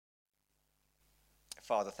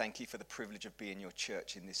Father, thank you for the privilege of being your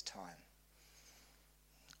church in this time.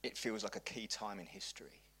 It feels like a key time in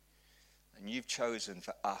history. And you've chosen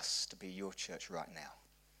for us to be your church right now.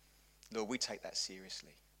 Lord, we take that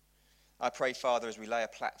seriously. I pray, Father, as we lay a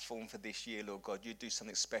platform for this year, Lord God, you do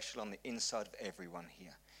something special on the inside of everyone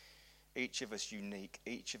here. Each of us unique,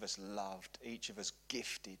 each of us loved, each of us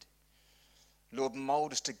gifted. Lord,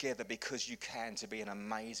 mold us together because you can to be an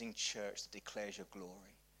amazing church that declares your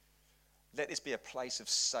glory. Let this be a place of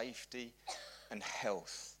safety and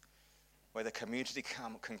health where the community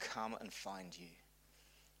can come and find you.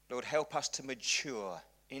 Lord, help us to mature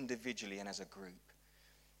individually and as a group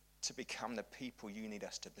to become the people you need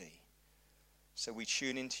us to be. So we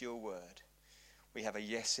tune into your word. We have a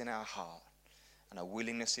yes in our heart and a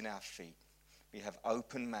willingness in our feet. We have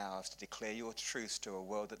open mouths to declare your truths to a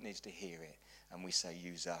world that needs to hear it. And we say,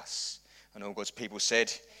 use us. And all God's people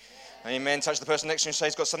said, amen. Amen. Touch the person next to you and say,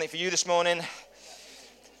 he's got something for you this morning.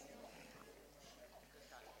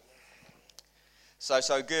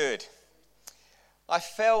 So good. I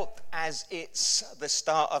felt as it's the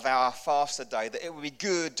start of our fast today that it would be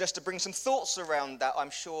good just to bring some thoughts around that. I'm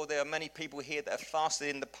sure there are many people here that have fasted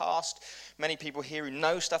in the past, many people here who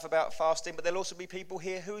know stuff about fasting, but there'll also be people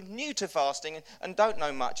here who are new to fasting and don't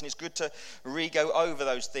know much, and it's good to re-go over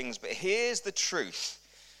those things. But here's the truth.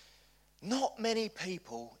 Not many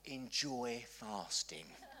people enjoy fasting.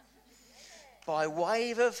 By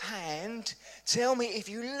wave of hand, tell me if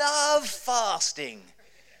you love fasting.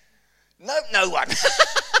 No one.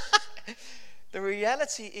 The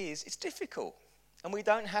reality is it's difficult, and we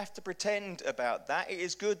don't have to pretend about that. It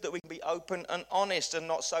is good that we can be open and honest and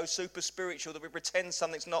not so super spiritual that we pretend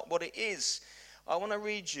something's not what it is. I want to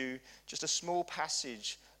read you just a small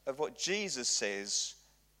passage of what Jesus says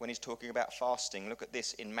when he's talking about fasting. Look at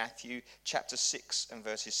this in Matthew chapter 6 and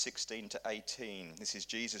verses 16 to 18. This is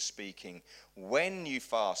Jesus speaking. When you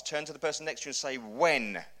fast, turn to the person next to you and say,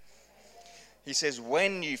 when. He says,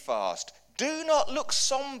 when you fast, do not look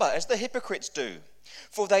somber as the hypocrites do,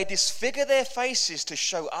 for they disfigure their faces to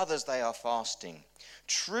show others they are fasting.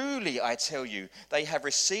 Truly, I tell you, they have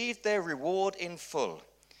received their reward in full.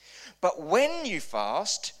 But when you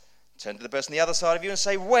fast, turn to the person on the other side of you and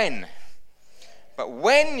say, when. But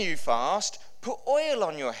when you fast, put oil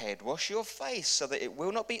on your head, wash your face, so that it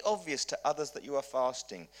will not be obvious to others that you are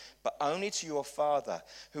fasting, but only to your Father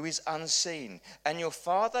who is unseen. And your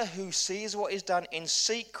Father who sees what is done in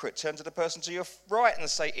secret, turn to the person to your right and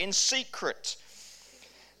say, in secret.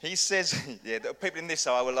 He says, yeah, people in this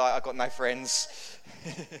side were like, I've got no friends.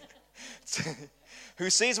 Who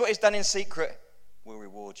sees what is done in secret will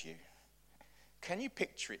reward you. Can you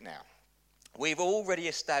picture it now? We've already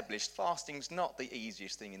established fasting's not the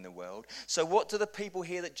easiest thing in the world. So what do the people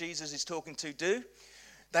here that Jesus is talking to do?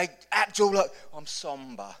 They act all like, I'm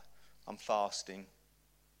somber, I'm fasting.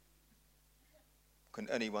 Can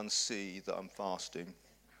anyone see that I'm fasting?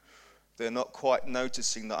 They're not quite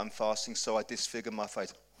noticing that I'm fasting, so I disfigure my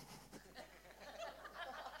face.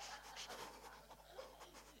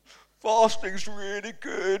 Fasting's really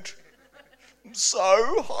good. I'm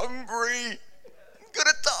so hungry. I'm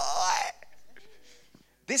gonna die.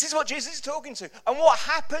 This is what Jesus is talking to. And what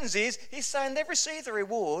happens is, he's saying they've received the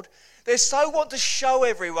reward. They so want to show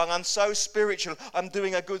everyone, I'm so spiritual, I'm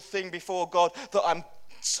doing a good thing before God, that I'm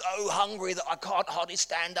so hungry that I can't hardly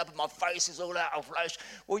stand up and my face is all out of flesh.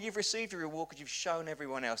 Well, you've received your reward because you've shown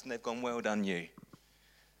everyone else and they've gone, well done you.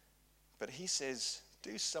 But he says,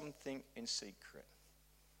 do something in secret.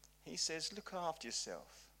 He says, look after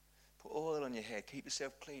yourself. Put oil on your head, keep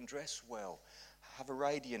yourself clean, dress well, have a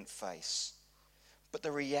radiant face. But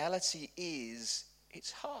the reality is,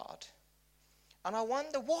 it's hard. And I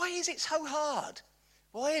wonder, why is it so hard?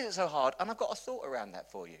 Why is it so hard? And I've got a thought around that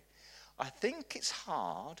for you. I think it's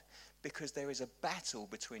hard because there is a battle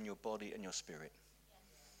between your body and your spirit.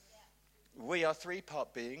 We are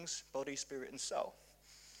three-part beings, body, spirit, and soul.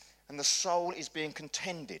 And the soul is being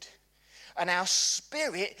contended. And our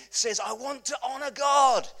spirit says, I want to honor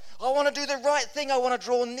God. I want to do the right thing. I want to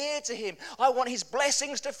draw near to him. I want his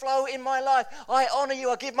blessings to flow in my life. I honor you.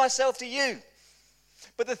 I give myself to you.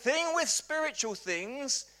 But the thing with spiritual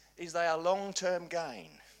things is they are long-term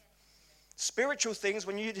gain. Spiritual things,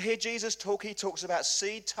 when you hear Jesus talk, he talks about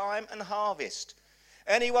seed time and harvest.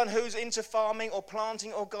 Anyone who's into farming or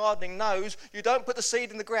planting or gardening knows you don't put the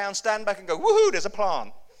seed in the ground, stand back and go, woohoo, there's a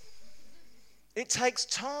plant. It takes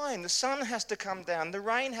time. The sun has to come down. The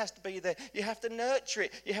rain has to be there. You have to nurture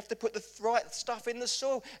it. You have to put the right stuff in the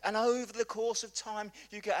soil. And over the course of time,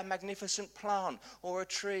 you get a magnificent plant or a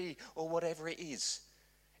tree or whatever it is.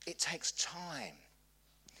 It takes time.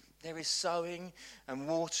 There is sowing and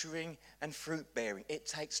watering and fruit bearing. It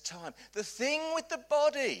takes time. The thing with the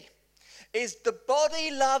body is the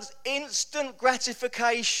body loves instant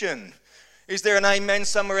gratification. Is there an amen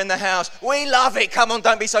somewhere in the house? We love it. Come on,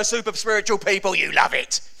 don't be so super spiritual, people. You love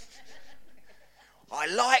it. I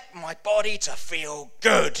like my body to feel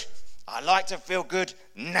good. I like to feel good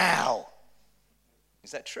now.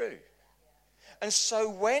 Is that true? And so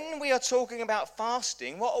when we are talking about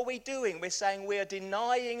fasting, what are we doing? We're saying we are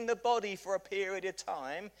denying the body for a period of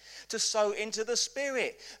time to sow into the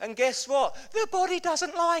spirit. And guess what? The body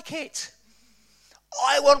doesn't like it.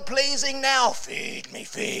 I want pleasing now. Feed me,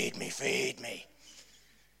 feed me, feed me.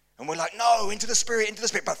 And we're like, no, into the spirit,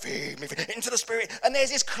 but feed me, into the spirit. And there's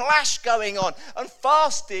this clash going on. And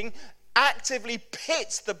fasting actively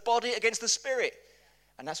pits the body against the spirit.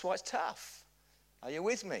 And that's why it's tough. Are you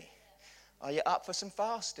with me? Are you up for some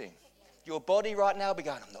fasting? Your body right now will be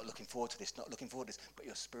going, I'm not looking forward to this, not looking forward to this. But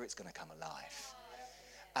your spirit's going to come alive.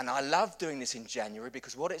 And I love doing this in January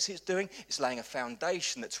because what it's doing is laying a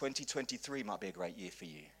foundation that 2023 might be a great year for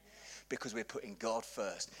you. Because we're putting God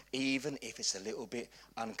first, even if it's a little bit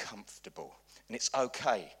uncomfortable. And it's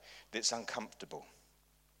okay that it's uncomfortable.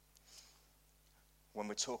 When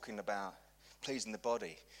we're talking about pleasing the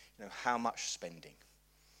body, how much spending?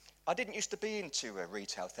 I didn't used to be into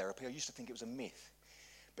retail therapy. I used to think it was a myth.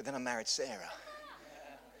 But then I married Sarah.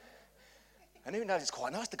 And who knows, it's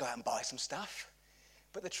quite nice to go out and buy some stuff.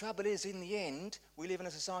 But the trouble is, in the end, we live in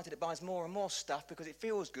a society that buys more and more stuff because it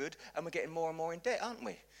feels good, and we're getting more and more in debt, aren't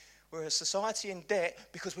we? We're a society in debt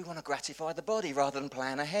because we want to gratify the body rather than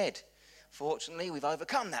plan ahead. Fortunately, we've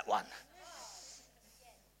overcome that one.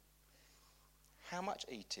 How much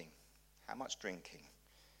eating? How much drinking?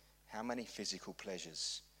 How many physical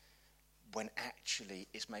pleasures? When actually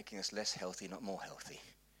it's making us less healthy, not more healthy.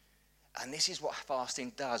 And this is what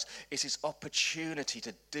fasting does. It's this opportunity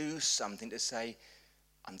to do something, to say,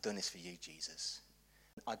 I'm doing this for you, Jesus.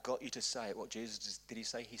 I got you to say it. What Jesus did he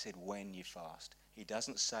say? He said, when you fast. He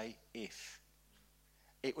doesn't say if.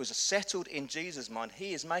 It was settled in Jesus' mind.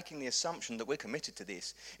 He is making the assumption that we're committed to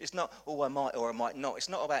this. It's not, oh, I might or I might not. It's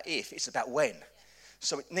not about if, it's about when.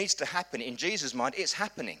 So it needs to happen. In Jesus' mind, it's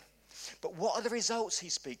happening. But what are the results he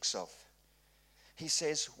speaks of? He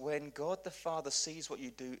says, when God the Father sees what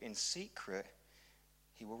you do in secret,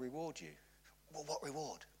 he will reward you. Well, what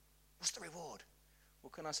reward? What's the reward?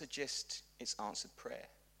 Well, can I suggest it's answered prayer?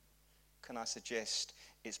 Can I suggest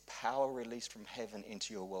it's power released from heaven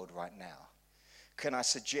into your world right now? Can I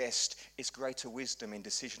suggest it's greater wisdom in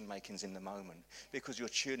decision makings in the moment because you're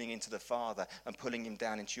tuning into the Father and pulling him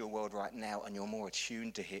down into your world right now and you're more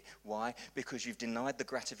attuned to it. Why? Because you've denied the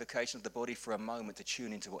gratification of the body for a moment to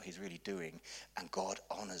tune into what he's really doing, and God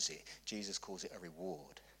honors it. Jesus calls it a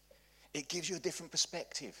reward. It gives you a different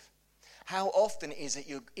perspective. How often is it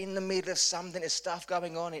you're in the middle of something, there's stuff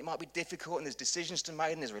going on, it might be difficult and there's decisions to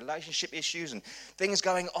make and there's relationship issues and things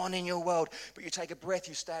going on in your world, but you take a breath,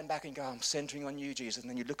 you stand back and go, I'm centering on you, Jesus, and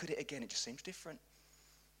then you look at it again, it just seems different.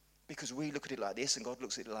 Because we look at it like this and God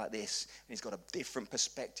looks at it like this, and he's got a different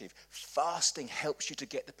perspective. Fasting helps you to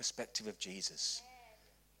get the perspective of Jesus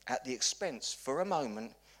at the expense, for a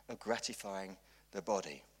moment, of gratifying the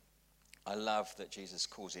body. I love that Jesus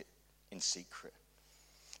calls it in secret.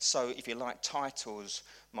 So if you like titles,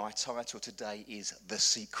 my title today is The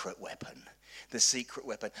Secret Weapon. The Secret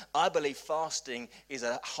Weapon. I believe fasting is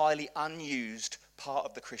a highly unused part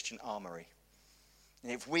of the Christian armory.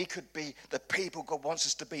 And if we could be the people God wants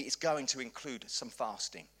us to be, it's going to include some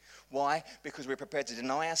fasting. Why? Because we're prepared to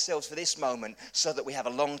deny ourselves for this moment so that we have a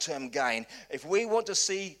long-term gain. If we want to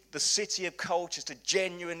see the city of Colchester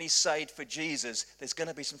genuinely saved for Jesus, there's going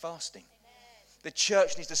to be some fasting. Amen. The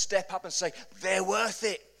church needs to step up and say, they're worth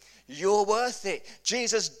it. You're worth it.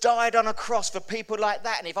 Jesus died on a cross for people like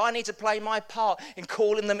that. And if I need to play my part in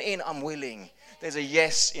calling them in, I'm willing. There's a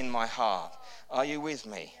yes in my heart. Are you with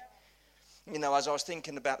me? You know, as I was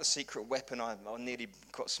thinking about the secret weapon, I nearly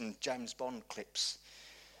got some James Bond clips.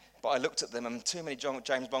 But I looked at them, and too many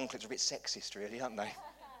James Bond clips are a bit sexist, really, aren't they?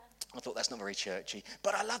 I thought that's not very churchy.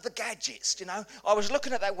 But I love the gadgets, you know. I was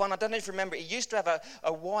looking at that one. I don't know if you remember. It used to have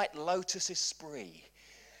a white Lotus Esprit.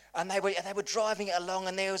 And they were driving it along,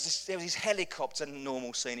 and there was this helicopter,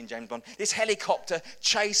 normal scene in James Bond, this helicopter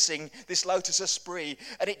chasing this Lotus Esprit,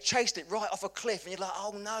 and it chased it right off a cliff, and you're like,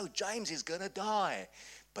 oh no, James is going to die.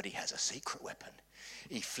 But he has a secret weapon.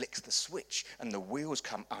 He flicks the switch, and the wheels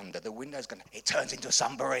come under, the window's going, it turns into a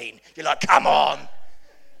submarine. You're like, come on,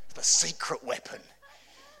 the secret weapon.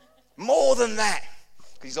 More than that,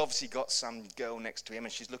 because he's obviously got some girl next to him,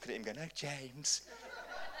 and she's looking at him going, oh, James.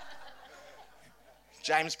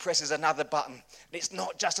 James presses another button. And it's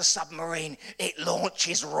not just a submarine. It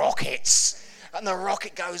launches rockets. And the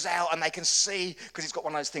rocket goes out and they can see, because it's got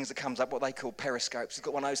one of those things that comes up, what they call periscopes. It's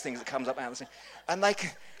got one of those things that comes up out of the thing. And they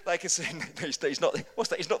can see, he's not, what's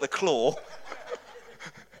that? He's not the claw.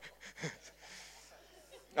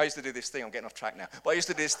 I used to do this thing, I'm getting off track now. But I used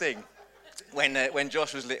to do this thing when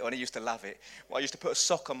Josh was little, and he used to love it. Well, I used to put a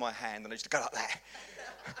sock on my hand and I used to go like that.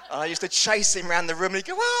 And I used to chase him around the room and he'd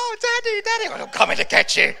go, "Oh, Daddy, Daddy." I'm coming to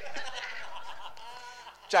get you.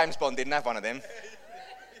 James Bond didn't have one of them.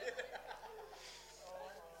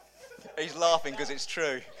 He's laughing because it's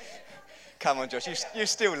true. Come on, Josh, you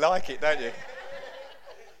still like it, don't you? You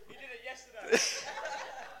did it yesterday.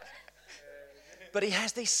 But he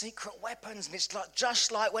has these secret weapons, and it's like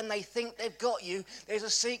just like when they think they've got you, there's a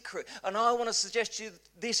secret. And I want to suggest to you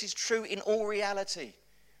this is true in all reality.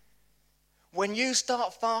 When you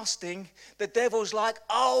start fasting, the devil's like,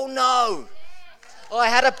 "Oh no, I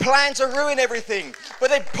had a plan to ruin everything, but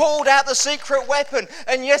they pulled out the secret weapon.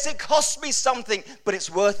 And yes, it cost me something, but it's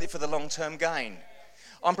worth it for the long-term gain.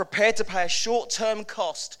 I'm prepared to pay a short-term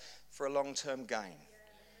cost for a long-term gain."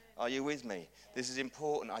 Are you with me? This is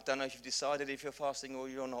important. I don't know if you've decided if you're fasting or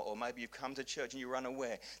you're not, or maybe you've come to church and you're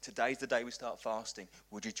unaware. Today's the day we start fasting.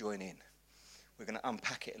 Would you join in? We're going to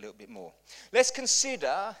unpack it a little bit more. Let's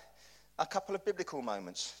consider a couple of biblical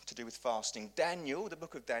moments to do with fasting. Daniel, the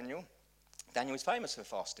book of Daniel. Daniel is famous for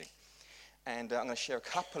fasting. And I'm going to share a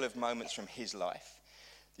couple of moments from his life.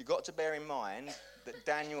 You've got to bear in mind that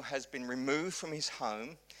Daniel has been removed from his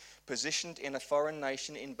home, positioned in a foreign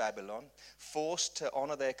nation in Babylon, forced to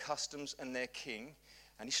honor their customs and their king,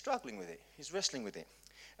 and he's struggling with it. He's wrestling with it.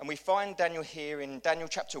 And we find Daniel here in Daniel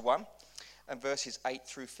chapter 1 and verses 8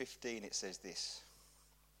 through 15. It says this: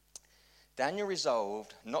 "Daniel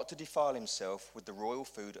resolved not to defile himself with the royal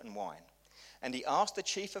food and wine, and he asked the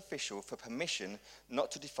chief official for permission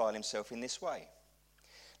not to defile himself in this way.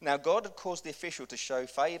 Now God had caused the official to show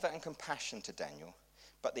favor and compassion to Daniel.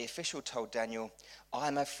 But the official told Daniel, 'I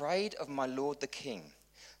am afraid of my lord the king,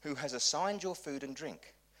 who has assigned your food and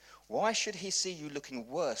drink. Why should he see you looking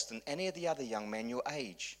worse than any of the other young men your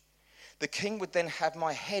age? The king would then have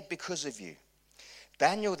my head because of you.'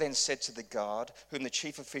 Daniel then said to the guard, whom the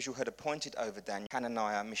chief official had appointed over Daniel,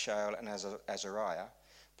 Hananiah, Mishael, and Azariah,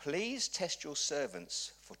 'Please test your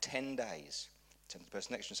servants for 10 days. Tell the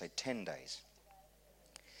person next to you, say 10 days.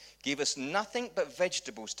 Give us nothing but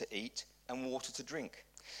vegetables to eat and water to drink.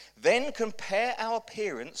 Then compare our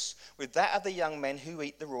appearance with that of the young men who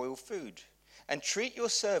eat the royal food, and treat your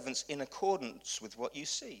servants in accordance with what you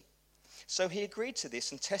see.' So he agreed to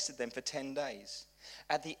this and tested them for 10 days.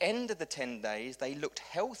 At the end of the 10 days, they looked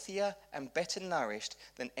healthier and better nourished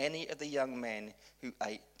than any of the young men who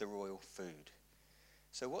ate the royal food."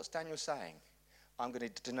 So what's Daniel saying? I'm going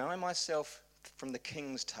to deny myself from the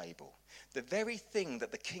king's table. The very thing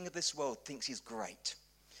that the king of this world thinks is great.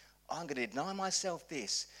 I'm going to deny myself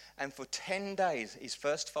this. And for 10 days, his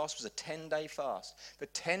first fast was a 10-day fast. For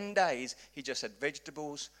 10 days, he just had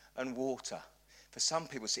vegetables and water. For some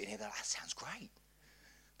people sitting here, that sounds great.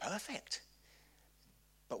 Perfect.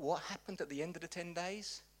 But what happened at the end of the 10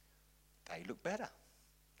 days? They looked better.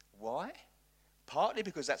 Why? Partly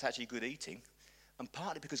because that's actually good eating, and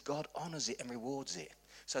partly because God honors it and rewards it.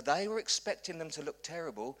 So they were expecting them to look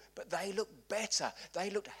terrible, but they looked better. They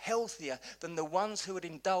looked healthier than the ones who had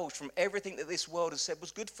indulged from everything that this world has said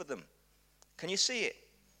was good for them. Can you see it?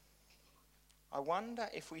 I wonder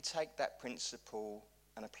if we take that principle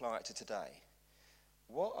and apply it to today.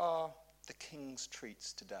 What are the king's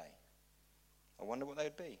treats today? I wonder what they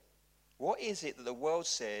would be. What is it that the world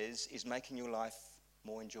says is making your life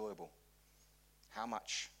more enjoyable? How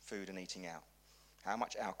much food and eating out? How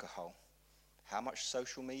much alcohol? How much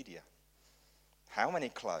social media? How many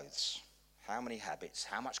clothes? How many habits?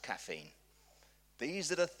 How much caffeine?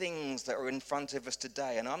 These are the things that are in front of us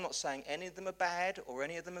today. And I'm not saying any of them are bad or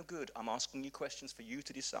any of them are good. I'm asking you questions for you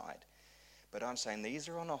to decide. But I'm saying these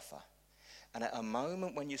are on offer. And at a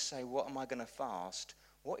moment when you say, what am I going to fast?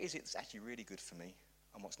 What is it that's actually really good for me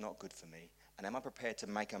and what's not good for me? And am I prepared to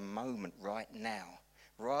make a moment right now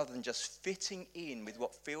rather than just fitting in with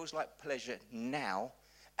what feels like pleasure now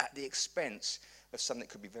at the expense of something that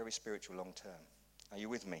could be very spiritual long term? Are you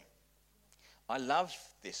with me? I love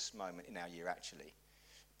this moment in our year, actually.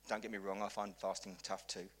 Don't get me wrong, I find fasting tough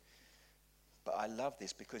too. But I love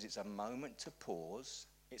this because it's a moment to pause,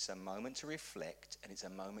 it's a moment to reflect, and it's a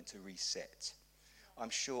moment to reset. I'm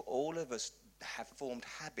sure all of us have formed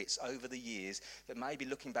habits over the years that maybe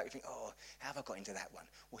looking back you think, oh, how have I got into that one?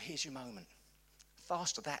 Well, here's your moment.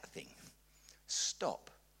 Fast to that thing. Stop.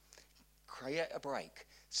 Create a break.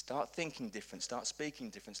 Start thinking different, start speaking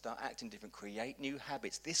different, start acting different, create new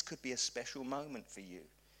habits. This could be a special moment for you.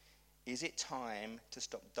 Is it time to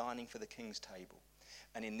stop dining for the king's table?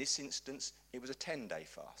 And in this instance, it was a 10-day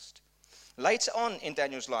fast. Later on in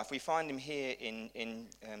Daniel's life, we find him here in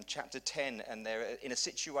chapter 10, and they're in a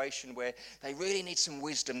situation where they really need some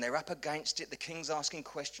wisdom. They're up against it. The king's asking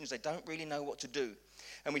questions. They don't really know what to do.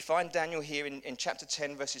 And we find Daniel here in chapter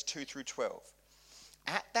 10, verses 2 through 12.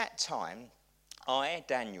 At that time, I,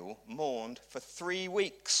 Daniel, mourned for 3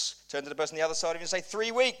 weeks. Turn to the person on the other side of you and say,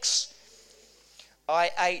 3 weeks. I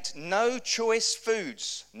ate no choice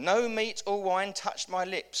foods, no meat or wine touched my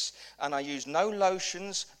lips, and I used no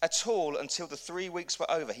lotions at all until the 3 weeks were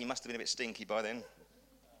over. He must have been a bit stinky by then.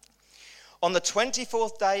 On the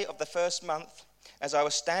 24th day of the first month, as I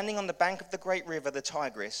was standing on the bank of the great river, the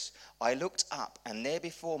Tigris, I looked up, and there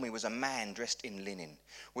before me was a man dressed in linen,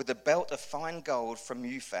 with a belt of fine gold from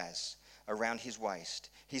Uphaz around his waist.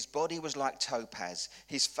 His body was like topaz,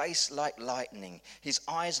 his face like lightning, his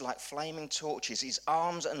eyes like flaming torches, his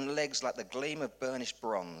arms and legs like the gleam of burnished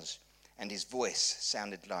bronze, and his voice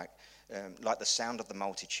sounded like the sound of the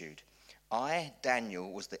multitude. I,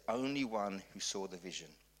 Daniel, was the only one who saw the vision.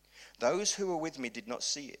 Those who were with me did not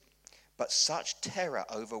see it, but such terror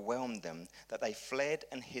overwhelmed them that they fled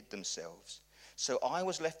and hid themselves. So I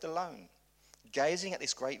was left alone, gazing at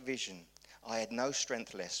this great vision. I had no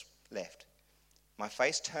strength left. My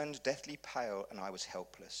face turned deathly pale, and I was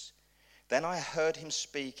helpless. Then I heard him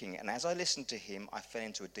speaking, and as I listened to him, I fell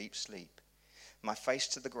into a deep sleep, my face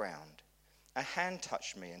to the ground. A hand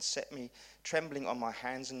touched me and set me trembling on my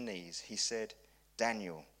hands and knees. He said,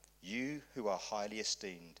 Daniel, you who are highly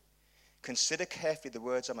esteemed, consider carefully the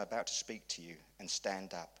words I'm about to speak to you, and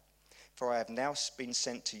stand up, for I have now been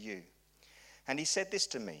sent to you. And he said this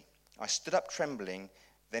to me. I stood up trembling.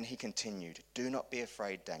 Then he continued, do not be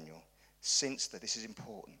afraid, Daniel. Since the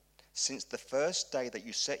first day that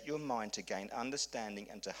you set your mind to gain understanding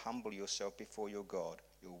and to humble yourself before your God,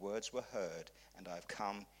 your words were heard, and I have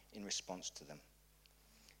come in response to them.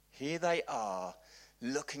 Here they are,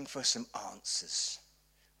 looking for some answers.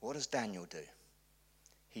 What does Daniel do?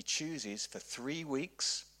 He chooses for 3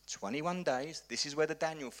 weeks, 21 days. This is where the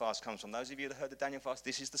Daniel fast comes from. Those of you that heard the Daniel fast,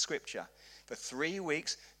 this is the scripture. For 3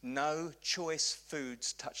 weeks, no choice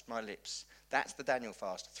foods touched my lips. That's the Daniel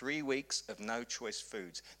fast. 3 weeks of no choice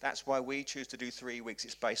foods. That's why we choose to do 3 weeks.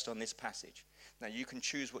 It's based on this passage. Now, you can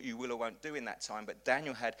choose what you will or won't do in that time, but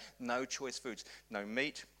Daniel had no choice foods. No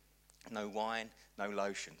meat, no wine, no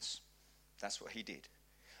lotions. That's what he did.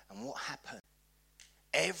 And what happened?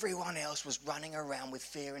 Everyone else was running around with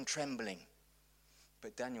fear and trembling.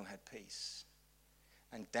 But Daniel had peace.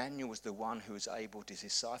 And Daniel was the one who was able to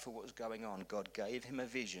decipher what was going on. God gave him a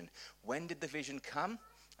vision. When did the vision come?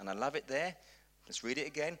 And I love it there. Let's read it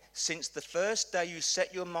again. Since the first day you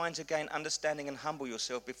set your mind to gain understanding and humble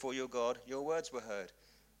yourself before your God, your words were heard.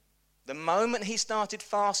 The moment he started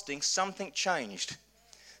fasting, something changed.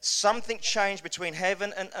 Something changed between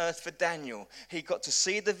heaven and earth for Daniel. He got to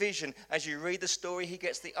see the vision. As you read the story, he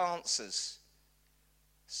gets the answers.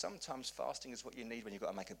 Sometimes fasting is what you need when you've got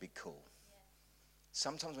to make a big call.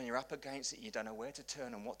 Sometimes when you're up against it, you don't know where to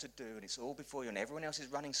turn and what to do, and it's all before you, and everyone else is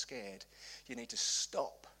running scared. You need to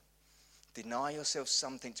stop. Deny yourself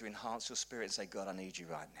something to enhance your spirit and say, God, I need you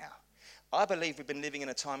right now. I believe we've been living in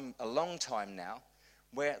a long time now,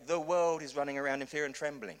 where the world is running around in fear and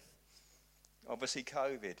trembling. Obviously,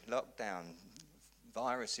 COVID, lockdown,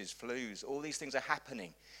 viruses, flus, all these things are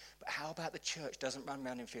happening. But how about the church doesn't run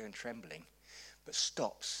around in fear and trembling, but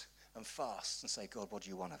stops and fasts and say, God, what do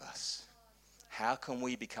you want of us? How can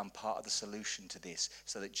we become part of the solution to this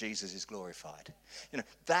so that Jesus is glorified?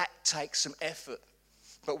 That takes some effort.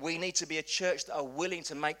 But we need to be a church that are willing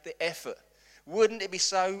to make the effort. Wouldn't it be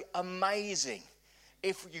so amazing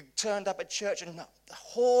if you turned up at church and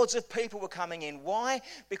hordes of people were coming in? Why?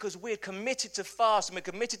 Because we're committed to fast, and we're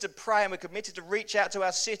committed to pray, and we're committed to reach out to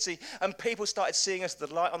our city, and people started seeing us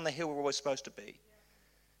the light on the hill we're always supposed to be.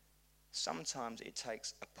 Sometimes it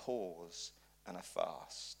takes a pause and a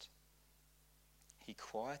fast. He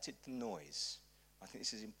quieted the noise. I think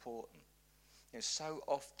this is important. So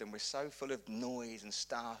often we're so full of noise and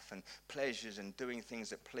stuff and pleasures and doing things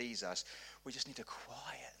that please us. We just need to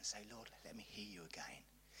quiet and say, Lord, let me hear you again.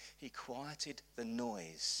 He quieted the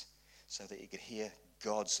noise so that he could hear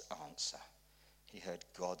God's answer. He heard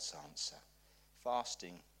God's answer.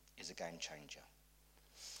 Fasting is a game changer.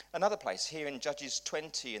 Another place here in Judges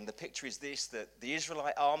 20, and the picture is this, that the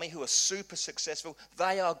Israelite army, who are super successful,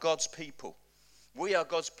 they are God's people. We are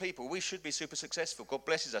God's people. We should be super successful. God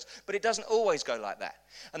blesses us. But it doesn't always go like that.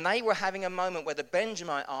 And they were having a moment where the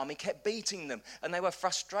Benjamite army kept beating them. And they were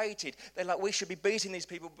frustrated. They're like, we should be beating these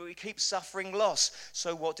people, but we keep suffering loss.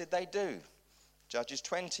 So what did they do? Judges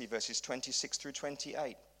 20, verses 26 through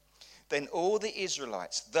 28. Then all the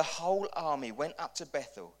Israelites, the whole army, went up to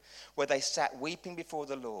Bethel, where they sat weeping before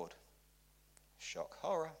the Lord. Shock,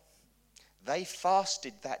 horror. They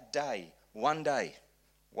fasted that day, one day.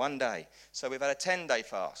 So we've had a 10-day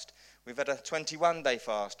fast, we've had a 21-day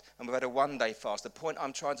fast, and we've had a one-day fast. The point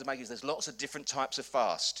I'm trying to make is there's lots of different types of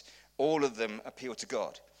fast. All of them appeal to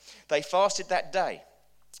God. They fasted that day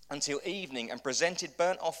until evening and presented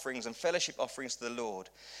burnt offerings and fellowship offerings to the Lord.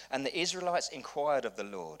 And the Israelites inquired of the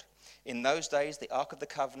Lord. In those days, the Ark of the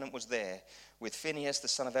Covenant was there, with Phinehas, the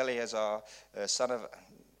son of Eleazar, son of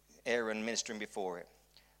Aaron, ministering before it.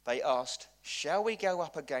 They asked, shall we go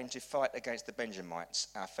up again to fight against the Benjamites,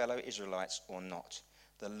 our fellow Israelites, or not?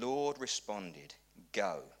 The Lord responded,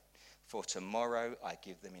 go, for tomorrow I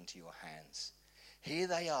give them into your hands. Here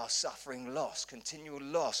they are suffering loss, continual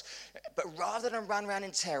loss. But rather than run around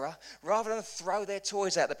in terror, rather than throw their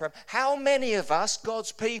toys out the pram, how many of us,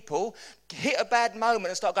 God's people, hit a bad moment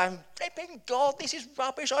and start going, flipping God, this is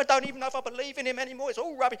rubbish. I don't even know if I believe in him anymore. It's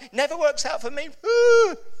all rubbish. Never works out for me.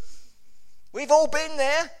 We've all been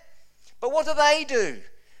there. But what do?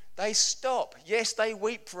 They stop. Yes, they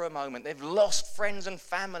weep for a moment. They've lost friends and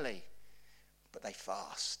family. But they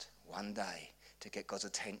fast one day to get God's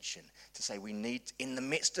attention, to say, we need, in the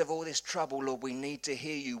midst of all this trouble, Lord, we need to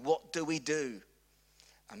hear you. What do we do?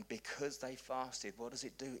 And because they fasted, what does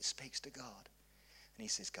it do? It speaks to God. And he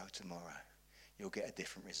says, go tomorrow. You'll get a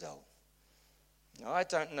different result. Now, I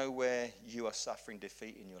don't know where you are suffering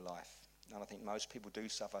defeat in your life. And I think most people do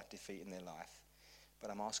suffer defeat in their life. But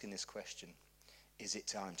I'm asking this question. Is it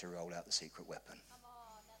time to roll out the secret weapon? Come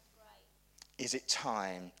on, that's great. Is it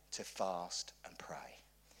time to fast and pray?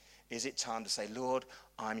 Is it time to say, Lord,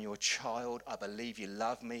 I'm your child. I believe you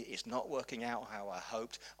love me. It's not working out how I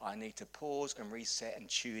hoped. I need to pause and reset and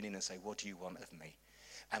tune in and say, what do you want of me?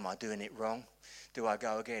 Am I doing it wrong? Do I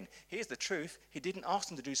go again? Here's the truth. He didn't ask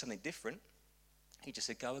them to do something different. He just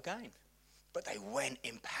said, go again. But they went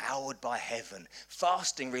empowered by heaven.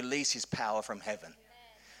 Fasting releases power from heaven. Amen.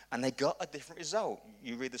 And they got a different result.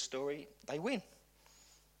 You read the story, they win.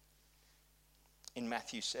 In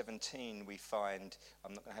Matthew 17, we find,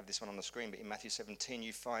 I'm not going to have this one on the screen, but in Matthew 17,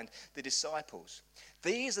 you find the disciples.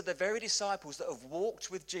 These are the very disciples that have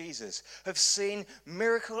walked with Jesus, have seen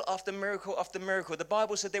miracle after miracle after miracle. The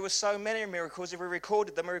Bible said there were so many miracles, if we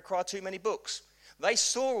recorded them, we would require too many books. They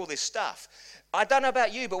saw all this stuff. I don't know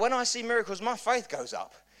about you, but when I see miracles, my faith goes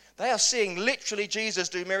up. They are seeing literally Jesus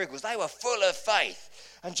do miracles. They were full of faith.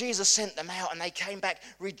 And Jesus sent them out and they came back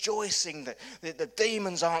rejoicing that the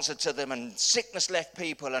demons answered to them and sickness left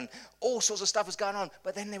people and all sorts of stuff was going on.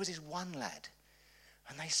 But then there was this one lad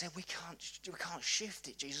and they said, we can't shift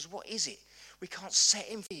it, Jesus. What is it? We can't set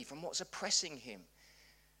him free from what's oppressing him.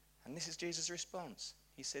 And this is Jesus' response.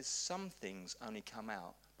 He says, some things only come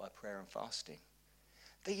out by prayer and fasting.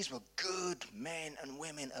 These were good men and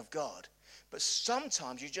women of God. But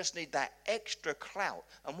sometimes you just need that extra clout.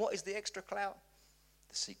 And what is the extra clout?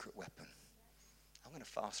 The secret weapon. I'm going to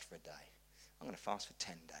fast for a day. I'm going to fast for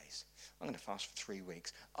 10 days. I'm going to fast for 3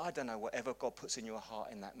 weeks. I don't know whatever God puts in your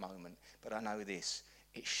heart in that moment. But I know this.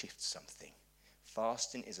 It shifts something.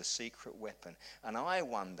 Fasting is a secret weapon. And I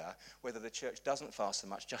wonder whether the church doesn't fast so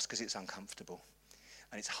much just because it's uncomfortable.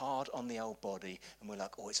 And it's hard on the old body, and we're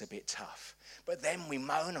like, oh, it's a bit tough. But then we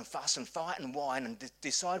moan and fuss and fight and whine and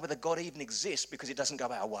decide whether God even exists because it doesn't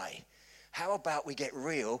go our way. How about we get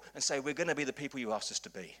real and say, we're going to be the people you asked us to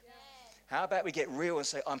be? Yes. How about we get real and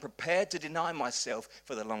say, I'm prepared to deny myself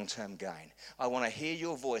for the long-term gain. I want to hear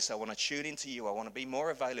your voice. I want to tune into you. I want to be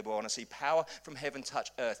more available. I want to see power from heaven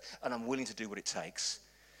touch earth, and I'm willing to do what it takes.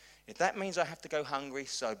 If that means I have to go hungry,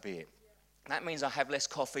 so be it. That means I have less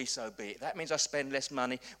coffee, so be it. That means I spend less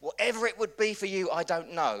money. Whatever it would be for you, I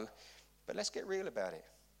don't know. But let's get real about it.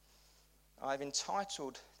 I've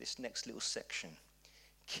entitled this next little section,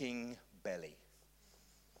 King Belly.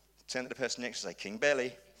 Turn to the person next to say, King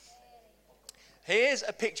Belly. Here's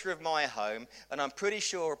a picture of my home, and I'm pretty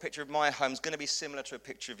sure a picture of my home is going to be similar to a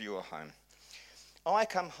picture of your home. I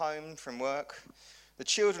come home from work, the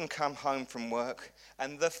children come home from work,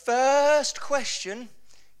 and the first question...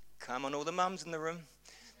 Come on, all the mums in the room.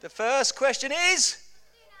 The first question is,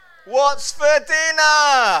 what's for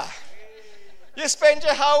dinner? You spend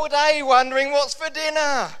your whole day wondering what's for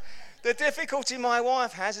dinner. The difficulty my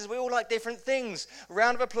wife has is we all like different things. A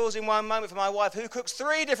round of applause in one moment for my wife who cooks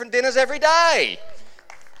 3 different dinners every day.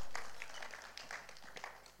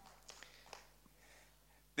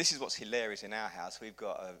 This is what's hilarious in our house. We've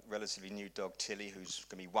got a relatively new dog, Tilly, who's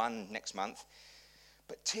going to be 1 next month.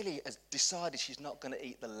 But Tilly has decided she's not going to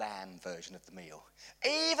eat the lamb version of the meal.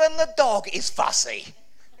 Even the dog is fussy.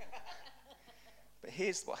 But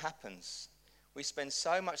here's what happens. We spend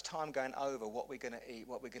so much time going over what we're going to eat,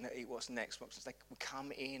 what's next. We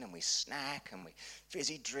come in and we snack and we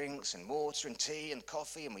fizzy drinks and water and tea and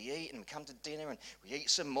coffee and we eat and we come to dinner and we eat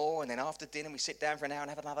some more, and then after dinner we sit down for an hour and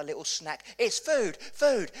have another little snack. It's food,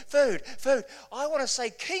 food, food, food. I want to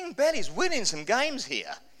say King Belly's winning some games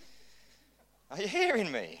here. Are you hearing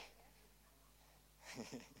me?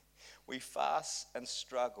 We fast and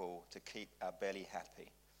struggle to keep our belly happy.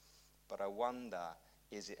 But I wonder,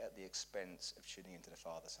 is it at the expense of tuning into the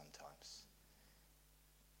Father sometimes?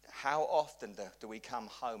 How often do we come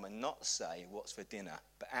home and not say what's for dinner,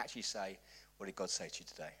 but actually say, what did God say to you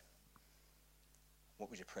today? What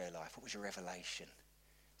was your prayer life? What was your revelation?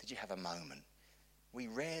 Did you have a moment? We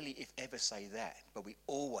rarely, if ever, say that, but we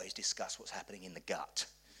always discuss what's happening in the gut.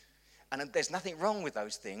 And there's nothing wrong with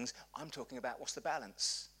those things. I'm talking about what's the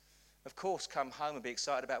balance. Of course, come home and be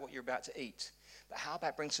excited about what you're about to eat. But how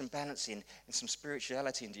about bring some balance in and some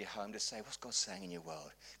spirituality into your home to say, what's God saying in your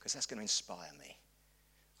world? Because that's going to inspire me.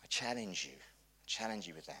 I challenge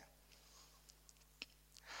you with that.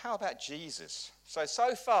 How about Jesus?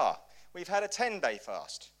 So far, we've had a 10-day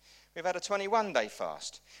fast. We've had a 21-day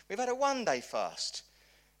fast. We've had a 1-day fast.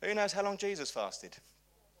 Who knows how long Jesus fasted?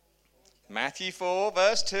 Matthew 4,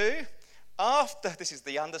 verse 2. This is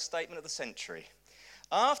the understatement of the century.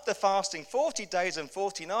 After fasting 40 days and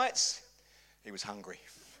 40 nights, he was hungry.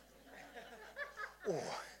 Oh,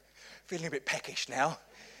 feeling a bit peckish now.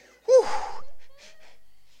 Whew.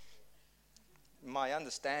 My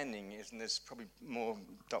understanding is, and there's probably more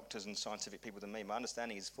doctors and scientific people than me, my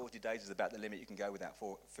understanding is 40 days is about the limit you can go without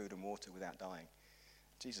food and water without dying.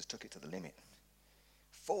 Jesus took it to the limit.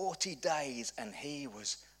 40 days and he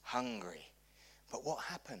was hungry. But what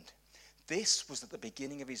happened? This was at the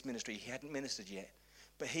beginning of his ministry. He hadn't ministered yet.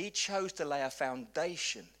 But he chose to lay a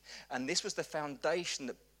foundation. And this was the foundation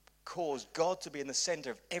that caused God to be in the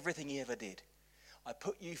center of everything he ever did. I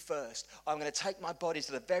put you first. I'm going to take my body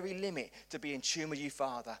to the very limit to be in tune with you,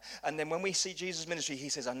 Father. And then when we see Jesus' ministry, he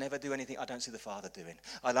says, I never do anything I don't see the Father doing.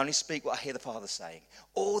 I'll only speak what I hear the Father saying.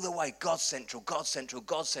 All the way, God central, God central,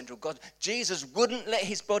 God central, God. Jesus wouldn't let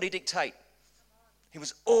his body dictate. He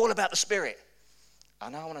was all about the Spirit.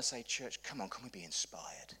 And I want to say, church, come on, can we be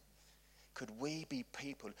inspired? Could we be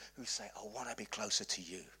people who say, I want to be closer to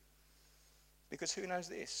you? Because who knows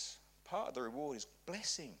this? Part of the reward is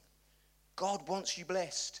blessing. God wants you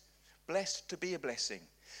blessed to be a blessing.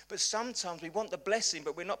 But sometimes we want the blessing,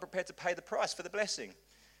 but we're not prepared to pay the price for the blessing.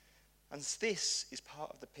 And this is part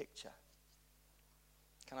of the picture.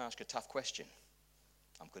 Can I ask you a tough question?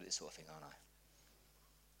 I'm good at this sort of thing, aren't I?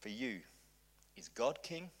 For you, is God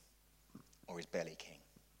king or is belly king?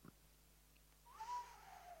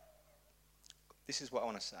 This is what I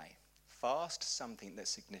want to say. Fast something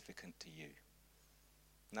that's significant to you.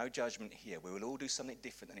 No judgment here. We will all do something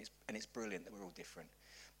different, and it's brilliant that we're all different.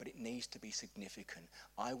 But it needs to be significant.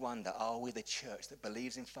 I wonder, are we the church that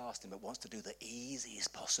believes in fasting but wants to do the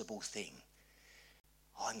easiest possible thing?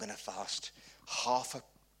 I'm going to fast half a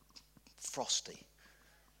Frosty.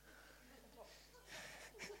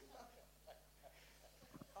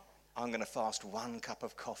 I'm going to fast 1 cup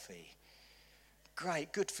of coffee.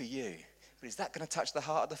 Great, good for you. But is that going to touch the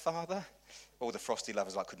heart of the Father? All the Frosty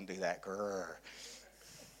lovers, I couldn't do that. Grrr.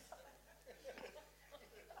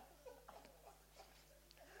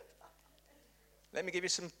 Let me give you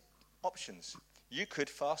some options. You could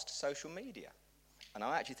fast social media. And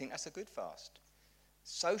I actually think that's a good fast.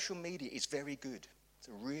 Social media is very good. It's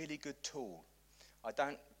a really good tool. I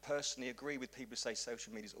don't personally agree with people who say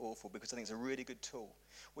social media is awful, because I think it's a really good tool.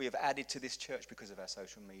 We have added to this church because of our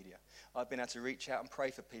social media. I've been able to reach out and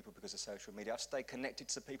pray for people because of social media. I've stayed connected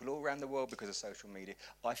to people all around the world because of social media.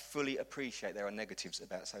 I fully appreciate there are negatives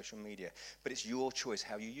about social media, but it's your choice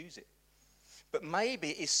how you use it. But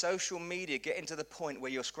maybe is social media getting to the point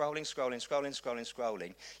where you're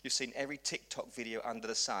scrolling. You've seen every TikTok video under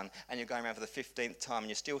the sun, and you're going around for the 15th time, and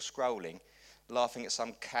you're still scrolling, laughing at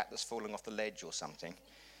some cat that's falling off the ledge or something.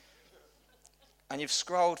 And you've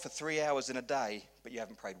scrolled for 3 hours in a day, but you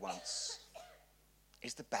haven't prayed once.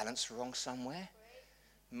 Is the balance wrong somewhere?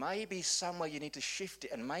 Maybe somewhere you need to shift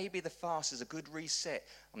it, and maybe the fast is a good reset.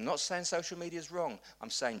 I'm not saying social media is wrong. I'm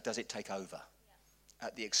saying, does it take over?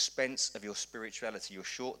 At the expense of your spirituality. Your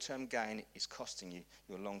short-term gain is costing you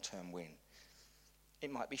your long-term win.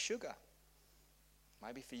 It might be sugar.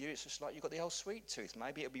 Maybe for you it's just like you've got the old sweet tooth.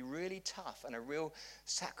 Maybe it'll be really tough and a real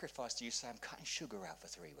sacrifice to you say, I'm cutting sugar out for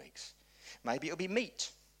 3 weeks. Maybe it'll be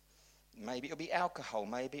meat. Maybe it'll be alcohol.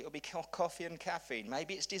 Maybe it'll be coffee and caffeine.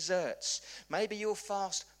 Maybe it's desserts. Maybe you'll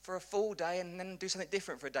fast for a full day and then do something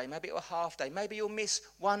different for a day. Maybe it'll a half day. Maybe you'll miss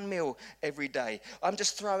one meal every day. I'm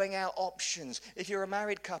just throwing out options. If you're a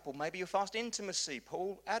married couple, maybe you'll fast intimacy.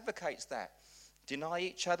 Paul advocates that. Deny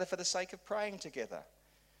each other for the sake of praying together.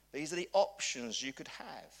 These are the options you could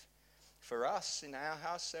have. For us, in our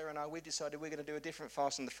house, Sarah and I, we decided we're going to do a different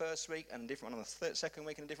fast on the first week and a different one on the second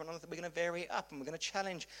week and a different one on the third. We're going to vary it up and we're going to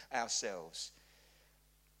challenge ourselves.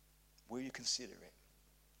 Will you consider it?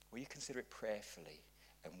 Will you consider it prayerfully?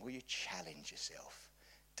 And will you challenge yourself?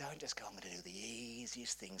 Don't just go, I'm going to do the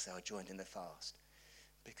easiest thing so I joined in the fast.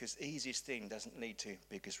 Because the easiest thing doesn't lead to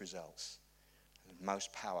biggest results.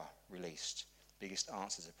 Most power released. Biggest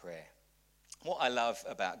answers of prayer. What I love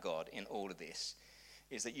about God in all of this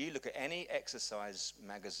is that you look at any exercise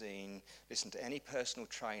magazine, listen to any personal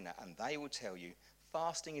trainer, and they will tell you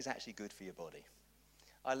fasting is actually good for your body.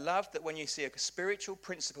 I love that when you see a spiritual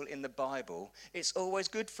principle in the Bible, it's always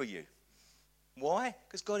good for you. Why?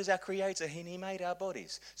 Because God is our creator and he made our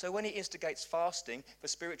bodies. So when he instigates fasting for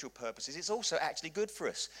spiritual purposes, it's also actually good for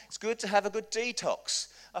us. It's good to have a good detox,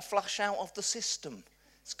 a flush out of the system.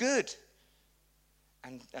 It's good.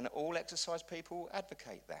 And all exercise people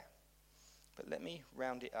advocate that. But let me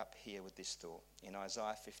round it up here with this thought in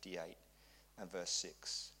Isaiah 58 and verse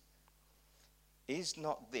 6. Is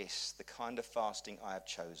not this the kind of fasting I have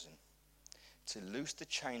chosen? To loose the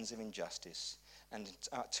chains of injustice and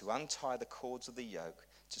to untie the cords of the yoke,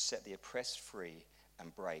 to set the oppressed free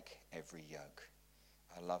and break every yoke.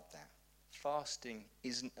 I love that. Fasting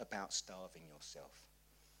isn't about starving yourself.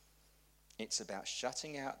 It's about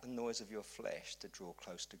shutting out the noise of your flesh to draw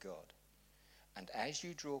close to God. And as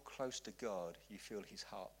you draw close to God, you feel his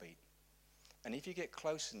heartbeat. And if you get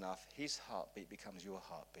close enough, his heartbeat becomes your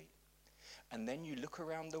heartbeat. And then you look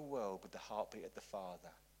around the world with the heartbeat of the Father.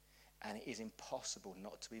 And it is impossible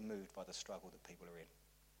not to be moved by the struggle that people are in.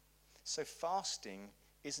 So fasting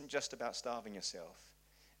isn't just about starving yourself.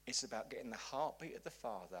 It's about getting the heartbeat of the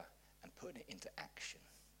Father and putting it into action.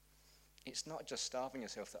 It's not just starving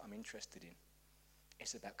yourself that I'm interested in.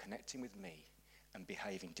 It's about connecting with me and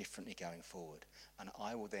behaving differently going forward. And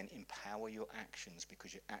I will then empower your actions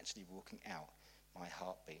because you're actually walking out my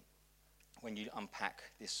heartbeat. When you unpack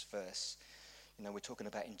this verse, we're talking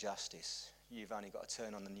about injustice. You've only got to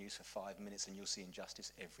turn on the news for 5 minutes and you'll see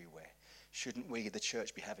injustice everywhere. Shouldn't we, the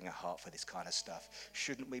church, be having a heart for this kind of stuff?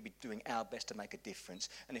 Shouldn't we be doing our best to make a difference?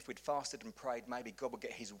 And if we'd fasted and prayed, maybe God would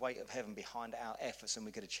get his weight of heaven behind our efforts and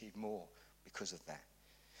we could achieve more because of that.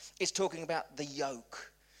 It's talking about the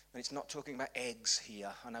yoke. And it's not talking about eggs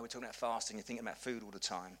here. I know we're talking about fasting. You're thinking about food all the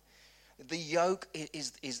time. The yoke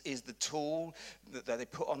is the tool that they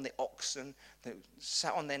put on the oxen, that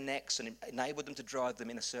sat on their necks and enabled them to drive them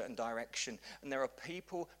in a certain direction. And there are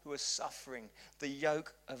people who are suffering the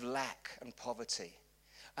yoke of lack and poverty.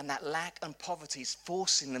 And that lack and poverty is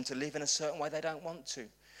forcing them to live in a certain way they don't want to.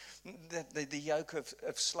 The yoke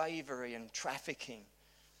of slavery and trafficking.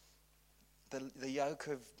 The yoke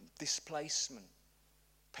of displacement.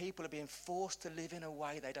 People are being forced to live in a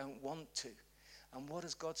way they don't want to. And what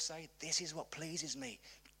does God say? This is what pleases me.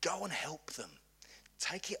 Go and help them.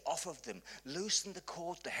 Take it off of them. Loosen the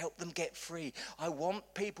cords to help them get free. I want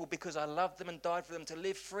people, because I love them and died for them, to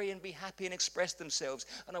live free and be happy and express themselves.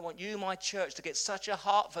 And I want you, my church, to get such a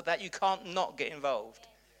heart for that you can't not get involved.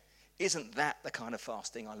 Isn't that the kind of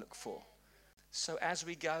fasting I look for? So as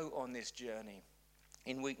we go on this journey,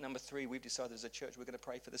 in week number 3, we've decided as a church we're going to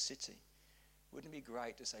pray for the city. Wouldn't it be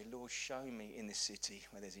great to say, Lord, show me in this city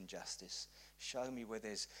where there's injustice. Show me where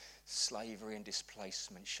there's slavery and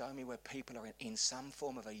displacement. Show me where people are in some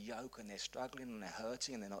form of a yoke and they're struggling and they're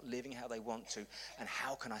hurting and they're not living how they want to. And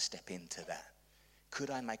how can I step into that? Could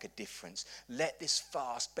I make a difference? Let this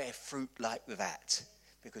fast bear fruit like that.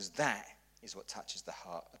 Because that is what touches the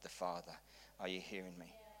heart of the Father. Are you hearing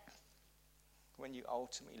me? When you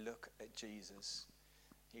ultimately look at Jesus,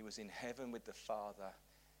 he was in heaven with the Father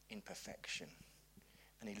in perfection.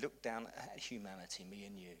 And he looked down at humanity, me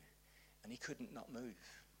and you, and he couldn't not move.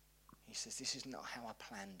 He says, this is not how I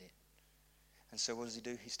planned it. And so what does he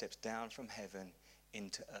do? He steps down from heaven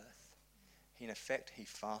into earth. In effect, he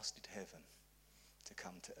fasted heaven to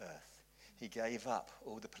come to earth. He gave up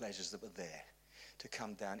all the pleasures that were there to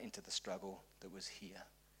come down into the struggle that was here.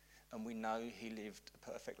 And we know he lived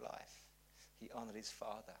a perfect life. He honored his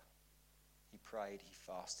Father. He prayed, he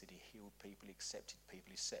fasted, he healed people, he accepted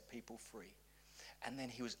people, he set people free. And then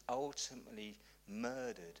he was ultimately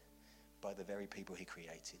murdered by the very people he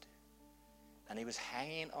created. And he was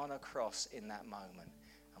hanging on a cross in that moment.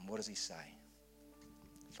 And what does he say?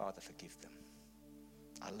 Father, forgive them.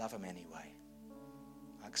 I love them anyway.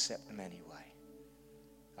 I accept them anyway.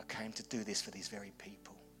 I came to do this for these very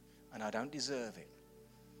people, and I don't deserve it,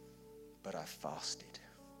 but I've fasted,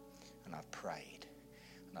 and I've prayed,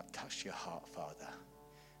 and I've touched your heart, Father.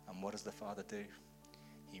 And what does the Father do?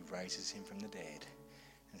 He raises him from the dead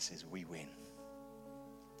and says, we win.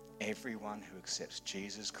 Everyone who accepts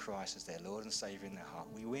Jesus Christ as their Lord and Savior in their heart,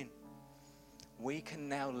 we win. We can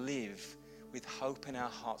now live with hope in our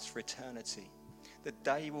hearts for eternity. The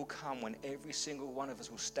day will come when every single one of us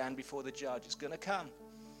will stand before the judge. It's going to come.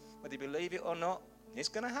 Whether you believe it or not, it's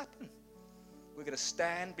going to happen. We're going to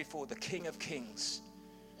stand before the King of Kings.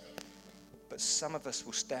 But some of us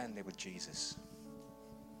will stand there with Jesus,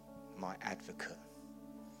 my advocate.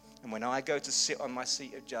 And when I go to sit on my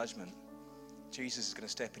seat of judgment, Jesus is going to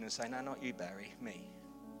step in and say, no, not you, Barry, me.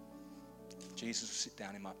 Jesus will sit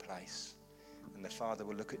down in my place. And the Father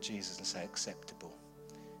will look at Jesus and say, acceptable.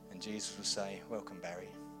 And Jesus will say, welcome, Barry.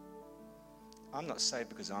 I'm not saved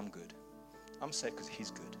because I'm good. I'm saved because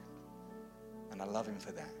he's good. And I love him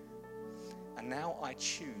for that. And now I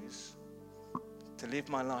choose to live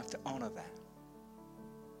my life to honor that.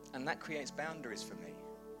 And that creates boundaries for me.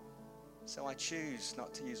 So I choose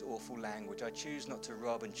not to use awful language. I choose not to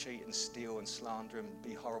rob and cheat and steal and slander and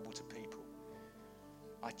be horrible to people.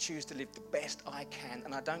 I choose to live the best I can,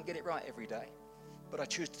 and I don't get it right every day. But I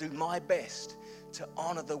choose to do my best to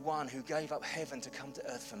honor the one who gave up heaven to come to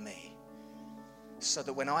earth for me. So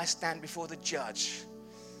that when I stand before the judge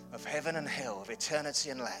of heaven and hell, of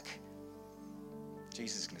eternity and lack,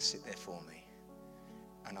 Jesus is going to sit there for me.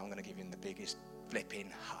 And I'm going to give him the biggest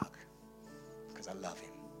flipping hug because I love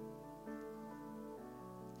him.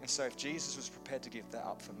 And so if Jesus was prepared to give that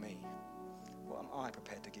up for me, what am I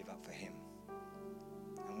prepared to give up for him?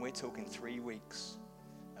 And we're talking 3 weeks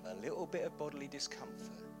of a little bit of bodily discomfort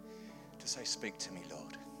to say, speak to me,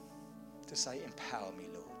 Lord. To say, empower me,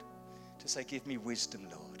 Lord. To say, give me wisdom,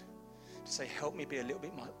 Lord. To say, help me be a little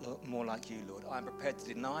bit more like you, Lord. I'm prepared to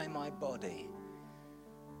deny my body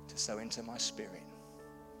to sow into my spirit.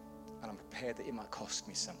 And I'm prepared that it might cost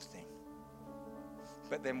me something.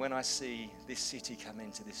 But then when I see this city come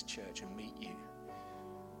into this church and meet you,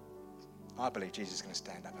 I believe Jesus is going to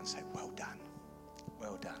stand up and say, well done,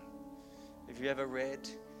 well done. Have you ever read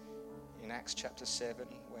in Acts chapter 7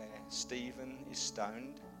 where Stephen is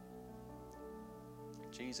stoned?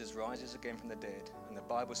 Jesus rises again from the dead, and the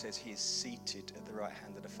Bible says he is seated at the right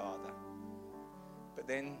hand of the Father. But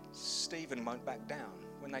then Stephen won't back down.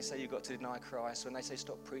 When they say you've got to deny Christ, when they say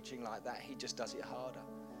stop preaching like that, he just does it harder.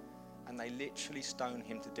 And they literally stone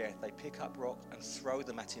him to death. They pick up rocks and throw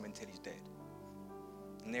them at him until he's dead.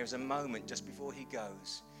 And there's a moment just before he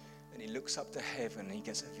goes, and he looks up to heaven and he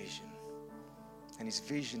gets a vision. And his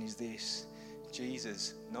vision is this: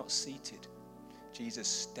 Jesus not seated, Jesus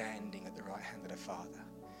standing at the right hand of the Father.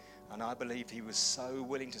 And I believe he was so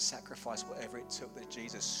willing to sacrifice whatever it took that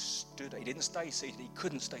Jesus stood. He didn't stay seated. He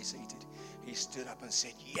couldn't stay seated. He stood up and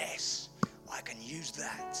said, yes, I can use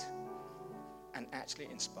that. And actually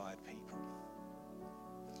inspired people.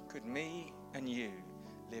 Could me and you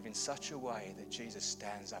live in such a way that Jesus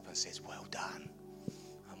stands up and says, well done,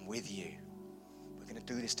 I'm with you. We're going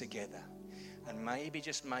to do this together. And maybe,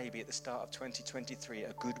 just maybe, at the start of 2023,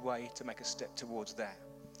 a good way to make a step towards that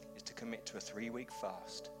is to commit to a 3-week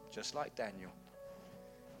fast, just like Daniel,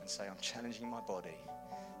 and say, I'm challenging my body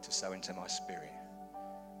to sow into my spirit.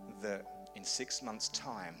 That in 6 months'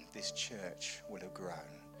 time, this church will have grown.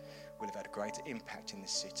 Would have had a greater impact in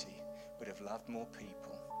this city, would have loved more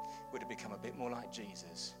people, would have become a bit more like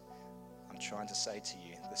Jesus. I'm trying to say to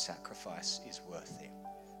you, the sacrifice is worth it.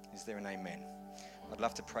 Is there an amen? I'd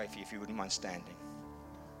love to pray for you if you wouldn't mind standing.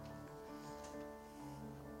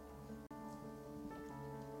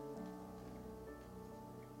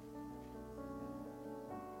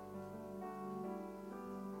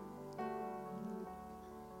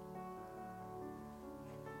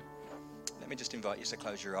 Let me just invite you to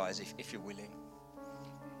close your eyes if you're willing.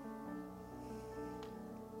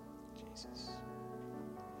 Jesus.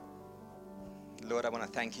 Lord, I want to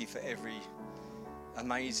thank you for every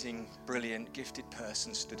amazing, brilliant, gifted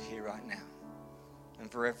person stood here right now.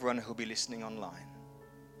 And for everyone who'll be listening online.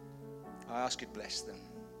 I ask you to bless them.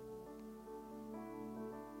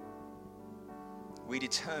 We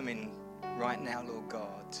determine right now, Lord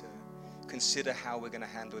God, to consider how we're going to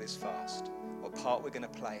handle this fast. What part we're going to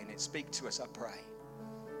play in it. Speak to us, I pray.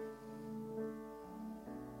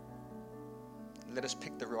 Let us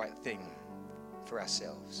pick the right thing for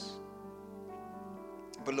ourselves.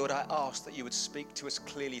 But Lord, I ask that you would speak to us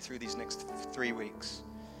clearly through these next 3 weeks.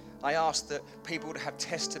 I ask that people would have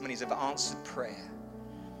testimonies of answered prayer.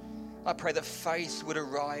 I pray that faith would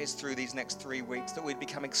arise through these next 3 weeks, that we'd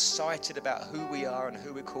become excited about who we are and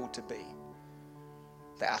who we're called to be,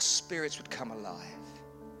 that our spirits would come alive,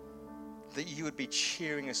 that you would be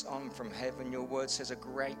cheering us on from heaven. Your word says a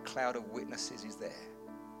great cloud of witnesses is there.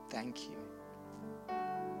 Thank you.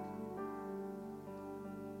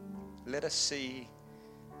 Let us see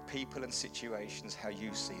people and situations how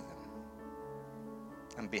you see them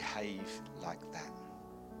and behave like that.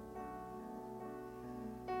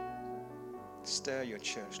 Stir your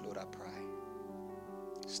church, Lord, I pray.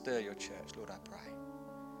 Stir your church, Lord, I pray.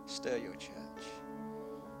 Stir your church.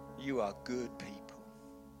 You are good people.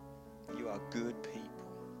 You are good people.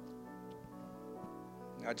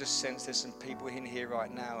 I just sense there's some people in here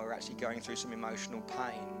right now who are actually going through some emotional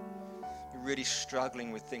pain. You're really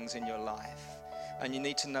struggling with things in your life. And you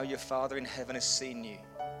need to know your Father in heaven has seen you.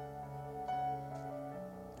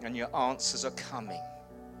 And your answers are coming.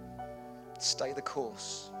 Stay the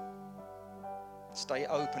course. Stay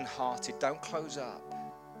open-hearted. Don't close up.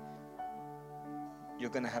 You're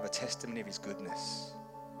going to have a testimony of his goodness.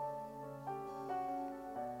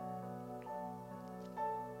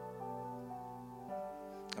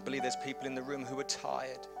 I believe there's people in the room who are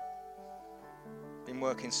tired. Been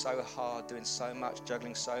working so hard, doing so much,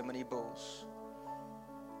 juggling so many balls.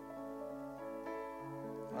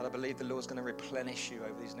 And I believe the Lord's going to replenish you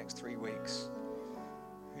over these next 3 weeks.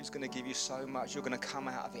 He's going to give you so much. You're going to come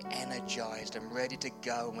out of it energized and ready to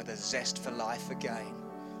go and with a zest for life again.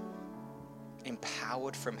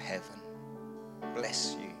 Empowered from heaven.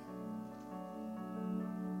 Bless you.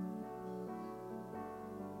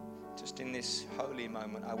 Just in this holy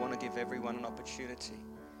moment, I want to give everyone an opportunity.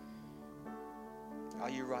 Are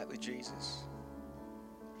you right with Jesus?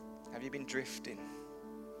 Have you been drifting?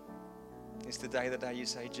 It's the day you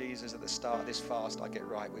say, Jesus, at the start of this fast, I get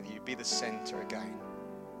right with you. Be the center again.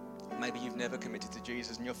 Maybe you've never committed to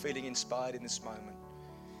Jesus and you're feeling inspired in this moment.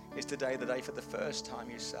 It's today for the first time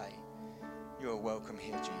you say, you're welcome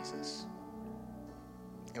here, Jesus.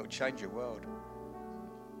 It'll change your world.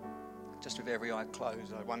 Just with every eye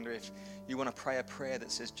closed, I wonder if you want to pray a prayer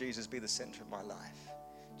that says, Jesus, be the center of my life.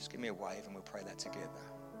 Just give me a wave and we'll pray that together.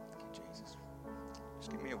 Thank you, Jesus.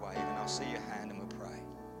 Just give me a wave and I'll see your hand and we'll pray.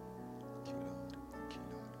 Thank you, Lord. Thank you,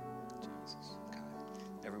 Lord. Jesus. Okay.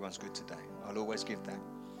 Everyone's good today. I'll always give that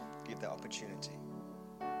opportunity.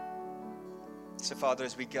 So, Father,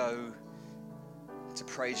 as we go to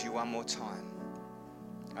praise you one more time,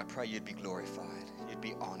 I pray you'd be glorified, you'd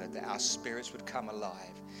be honored, that our spirits would come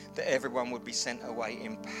alive, that everyone would be sent away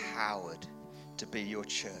empowered to be your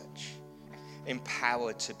church,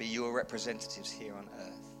 empowered to be your representatives here on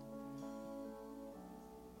earth,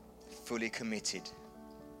 fully committed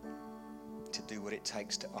to do what it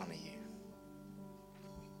takes to honor you.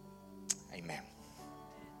 Amen.